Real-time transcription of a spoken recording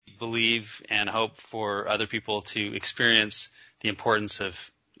believe and hope for other people to experience the importance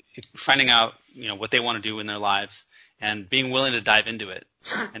of finding out, what they want to do in their lives and being willing to dive into it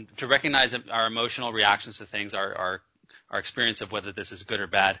and to recognize our emotional reactions to things, our experience of whether this is good or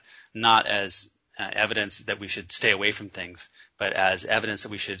bad, not as evidence that we should stay away from things, but as evidence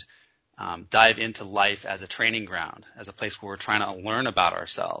that we should dive into life as a training ground, as a place where we're trying to learn about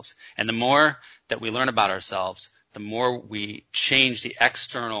ourselves. And the more that we learn about ourselves, the more we change the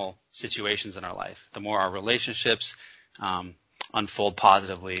external situations in our life, the more our relationships unfold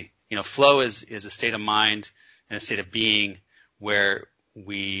positively. Flow is a state of mind and a state of being where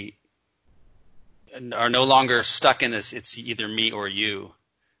we are no longer stuck in this, it's either me or you.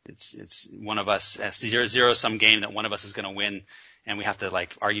 It's one of us, it's a zero-sum game that one of us is going to win, and we have to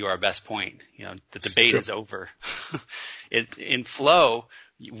argue our best point. The debate is over. In flow,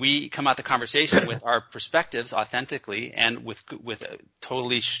 we come at the conversation with our perspectives authentically and with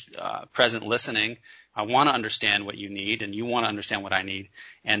totally present listening. I want to understand what you need, and you want to understand what I need.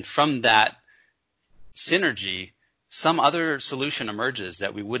 And from that synergy, some other solution emerges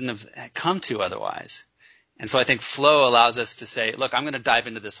that we wouldn't have come to otherwise. And so I think flow allows us to say, look, I'm going to dive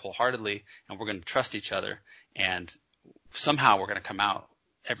into this wholeheartedly, and we're going to trust each other, and somehow we're going to come out,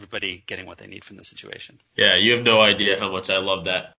 everybody getting what they need from the situation. Yeah, you have no idea how much I love that.